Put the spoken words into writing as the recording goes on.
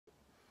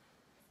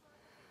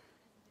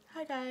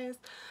Hi guys,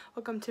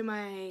 welcome to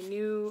my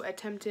new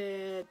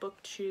attempted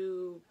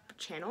booktube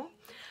channel.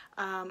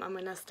 I'm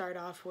gonna start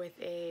off with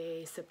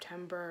a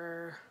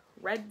September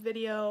read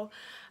video.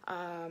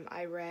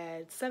 I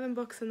read 7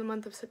 books in the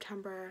month of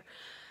September,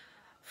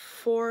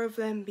 4 of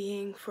them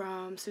being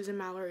from Susan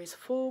Mallery's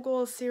Full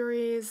Goals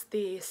series,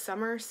 the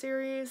Summer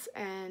series,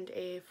 and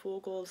a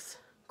Full Goals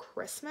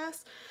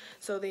Christmas.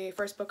 So the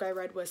first book I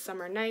read was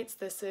Summer Nights.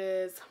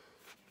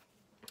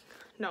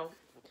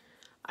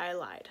 I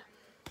lied.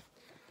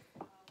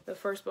 The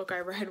first book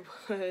I read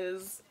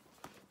was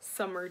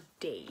Summer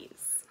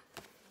Days.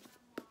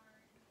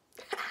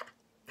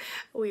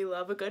 We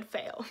love a good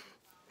fail.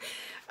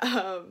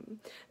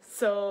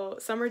 So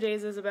Summer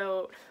Days is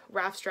about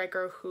Raph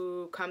Stryker,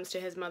 who comes to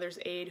his mother's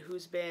aid,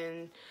 who's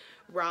been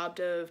robbed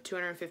of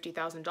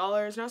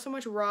 $250,000. Not so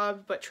much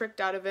robbed, but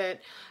tricked out of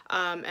it.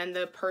 And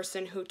the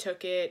person who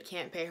took it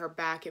can't pay her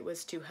back. It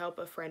was to help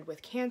a friend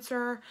with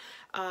cancer,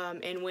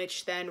 in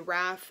which then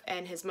Raph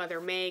and his mother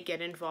May get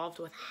involved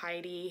with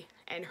Heidi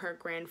and her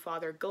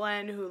grandfather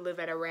Glenn, who live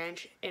at a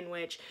ranch in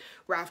which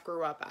Raph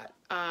grew up at.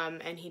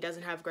 And he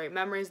doesn't have great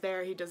memories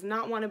there. He does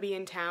not want to be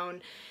in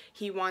town.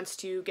 He wants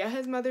to get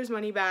his mother's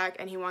money back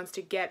and he wants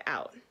to get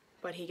out,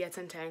 but he gets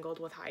entangled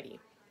with Heidi.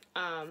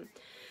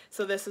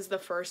 So this is the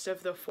first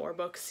of the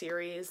 4-book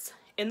series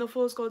in the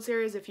Fool's Gold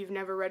series. If you've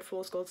never read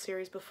Fool's Gold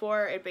series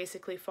before, it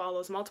basically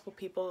follows multiple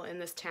people in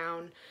this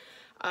town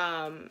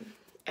and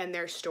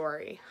their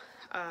story.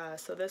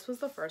 So this was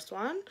the first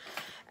one.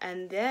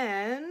 And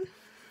then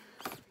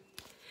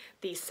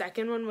the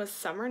second one was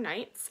Summer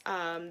Nights.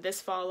 This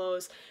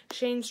follows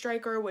Shane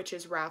Stryker, which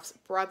is Raph's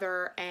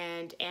brother,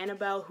 and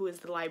Annabelle, who is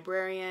the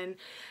librarian.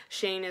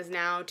 Shane is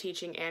now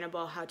teaching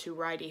Annabelle how to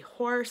ride a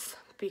horse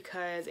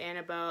because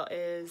Annabelle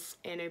is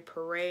in a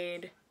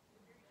parade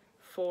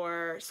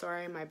for,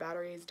 sorry, my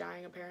battery is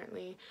dying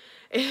apparently,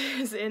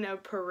 is in a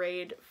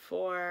parade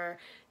for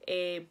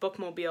a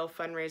bookmobile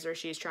fundraiser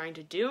she's trying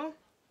to do.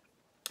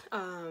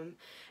 And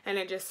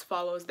it just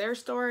follows their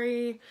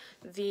story.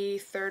 The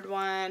third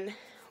one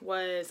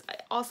was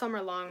all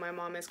summer long. My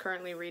mom is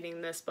currently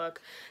reading this book.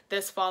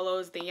 This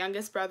follows the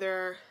youngest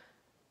brother,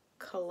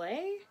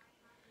 Clay?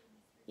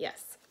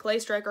 Yes, Clay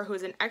Stryker, who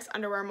is an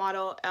ex-underwear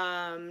model,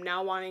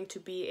 now wanting to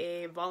be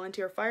a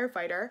volunteer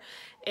firefighter,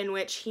 in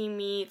which he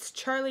meets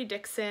Charlie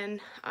Dixon,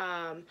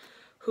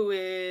 who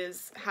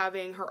is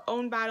having her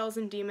own battles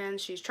and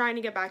demons. She's trying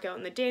to get back out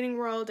in the dating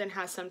world and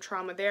has some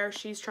trauma there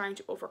she's trying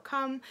to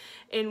overcome,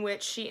 in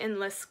which she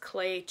enlists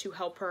Clay to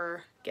help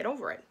her get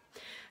over it.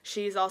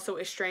 She's also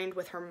estranged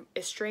with her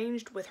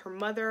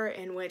mother,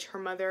 in which her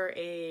mother,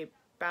 a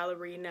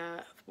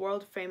ballerina,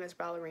 world famous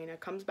ballerina,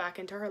 comes back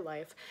into her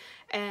life,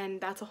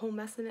 and that's a whole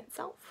mess in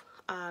itself.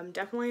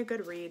 Definitely a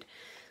good read.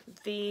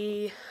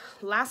 The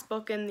last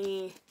book in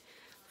the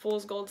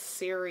Fool's Gold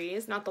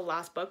series, not the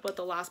last book, but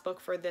the last book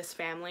for this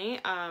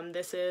family.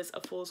 This is a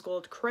Fool's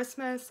Gold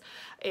Christmas.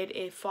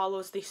 It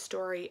follows the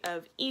story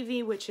of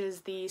Evie, which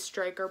is the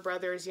Stryker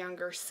brothers'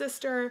 younger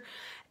sister,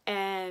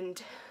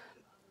 and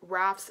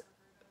Raph's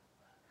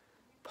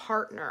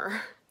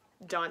partner,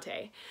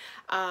 Dante,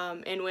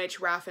 in which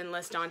Raph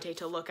enlists Dante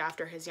to look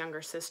after his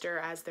younger sister,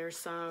 as there's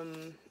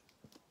some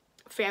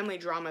family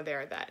drama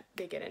there that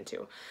they get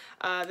into.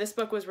 This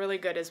book was really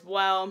good as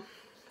well.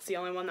 It's the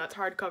only one that's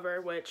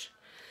hardcover, which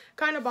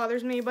kind of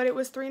bothers me, but it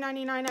was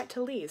 $3.99 at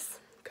Talese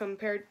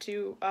compared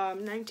to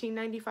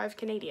 $19.95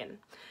 Canadian.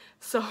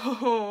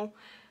 So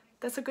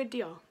that's a good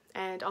deal,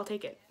 and I'll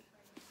take it.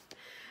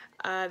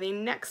 The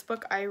next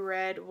book I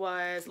read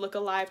was Look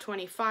Alive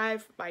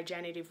 25 by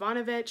Janet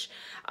Evanovich.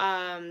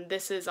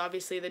 This is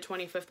obviously the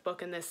 25th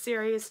book in this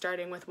series,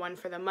 starting with One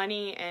for the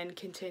Money and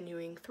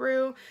continuing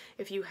through.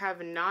 If you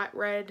have not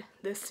read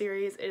this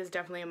series, it is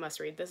definitely a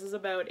must-read. This is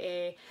about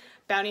a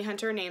bounty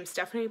hunter named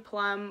Stephanie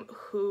Plum,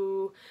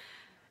 who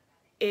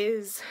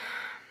is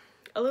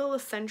a little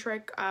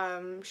eccentric.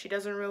 She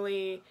doesn't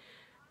really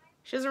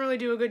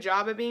do a good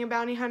job at being a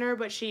bounty hunter,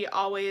 but she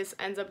always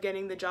ends up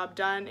getting the job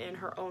done in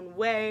her own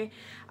way.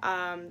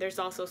 There's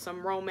also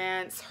some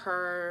romance.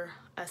 Her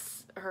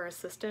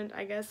assistant,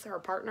 I guess, her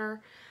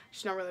partner,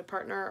 she's not really a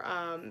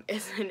partner,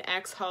 is an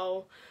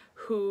ex-ho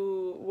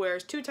who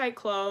wears too tight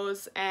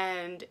clothes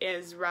and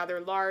is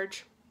rather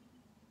large,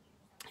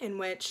 in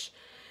which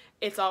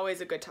it's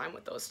always a good time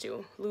with those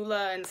two.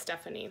 Lula and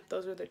Stephanie,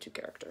 those are the 2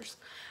 characters.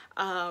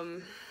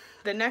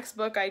 The next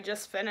book I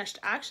just finished,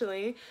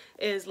 actually,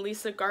 is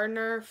Lisa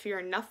Gardner,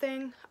 Fear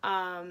Nothing.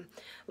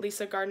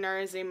 Lisa Gardner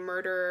is a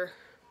murder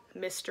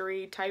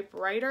mystery type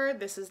writer.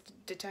 This is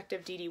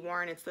Detective Dee Dee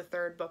Warren. It's the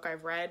 3rd book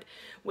I've read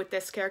with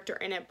this character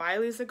in it by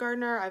Lisa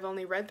Gardner. I've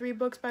only read 3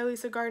 books by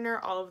Lisa Gardner.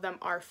 All of them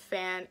are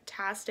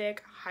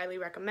fantastic. Highly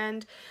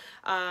recommend.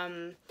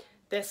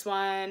 This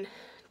one,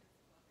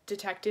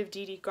 Detective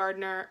Dee Dee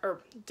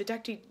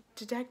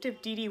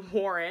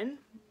Warren,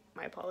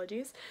 my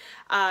apologies,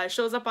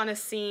 shows up on a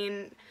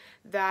scene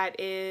that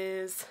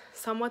is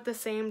somewhat the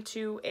same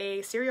to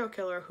a serial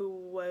killer who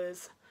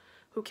was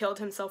who killed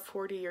himself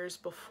 40 years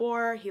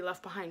before. He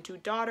left behind 2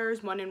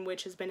 daughters, one in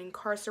which has been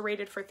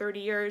incarcerated for 30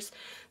 years.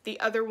 The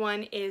other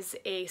one is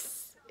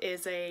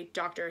a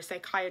doctor, a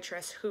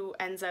psychiatrist, who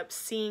ends up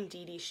seeing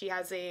Dee Dee. She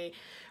has a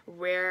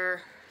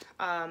rare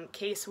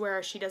case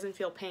where she doesn't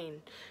feel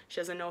pain. She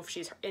doesn't know if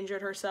she's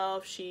injured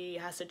herself. She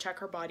has to check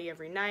her body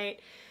every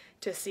night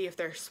to see if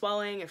there's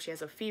swelling, if she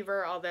has a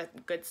fever, all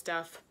that good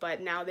stuff.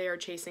 But now they are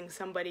chasing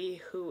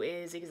somebody who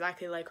is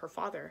exactly like her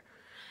father.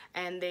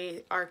 And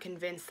they are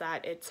convinced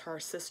that it's her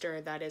sister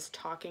that is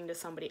talking to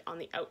somebody on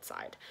the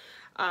outside.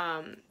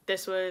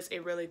 This was a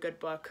really good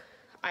book.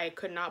 I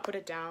could not put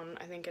it down.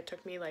 I think it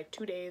took me like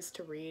 2 days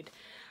to read.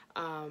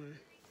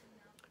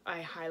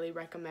 I highly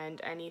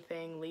recommend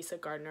anything Lisa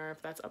Gardner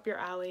if that's up your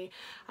alley.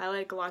 I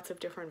like lots of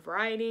different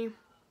variety.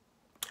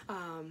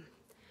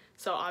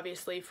 So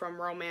obviously from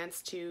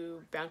romance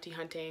to bounty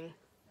hunting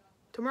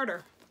to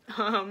murder.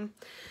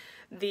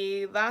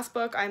 The last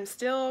book I'm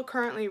still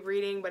currently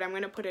reading, but I'm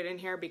going to put it in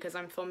here because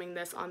I'm filming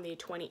this on the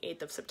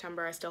 28th of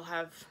September. I still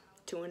have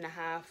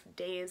 2.5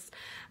 days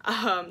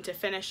to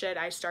finish it.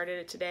 I started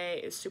it today.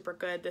 It's super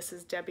good. This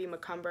is Debbie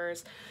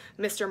Macomber's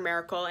Mr.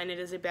 Miracle, and it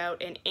is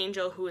about an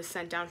angel who is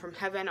sent down from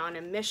heaven on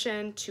a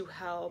mission to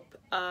help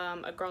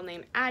a girl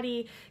named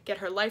Addie get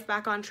her life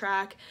back on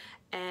track.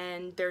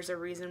 And there's a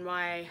reason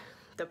why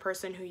the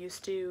person who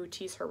used to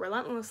tease her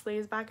relentlessly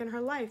is back in her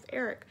life,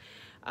 Eric.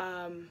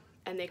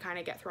 And they kind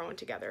of get thrown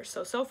together.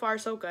 So far,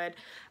 so good.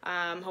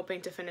 I'm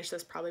hoping to finish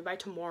this probably by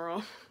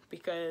tomorrow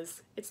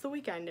because it's the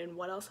weekend, and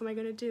what else am I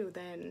going to do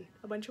than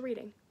a bunch of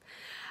reading?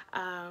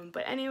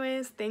 But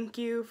anyways, thank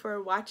you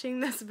for watching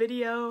this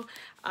video.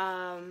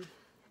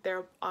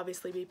 There'll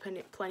obviously be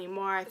plenty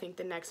more. I think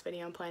the next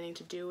video I'm planning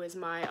to do is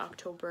my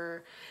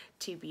October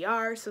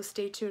TBR, so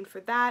stay tuned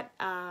for that.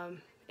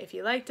 If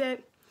you liked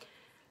it,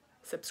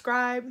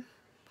 subscribe.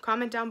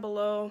 Comment down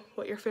below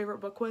what your favorite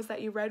book was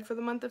that you read for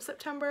the month of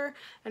September,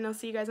 and I'll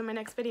see you guys in my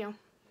next video.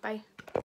 Bye.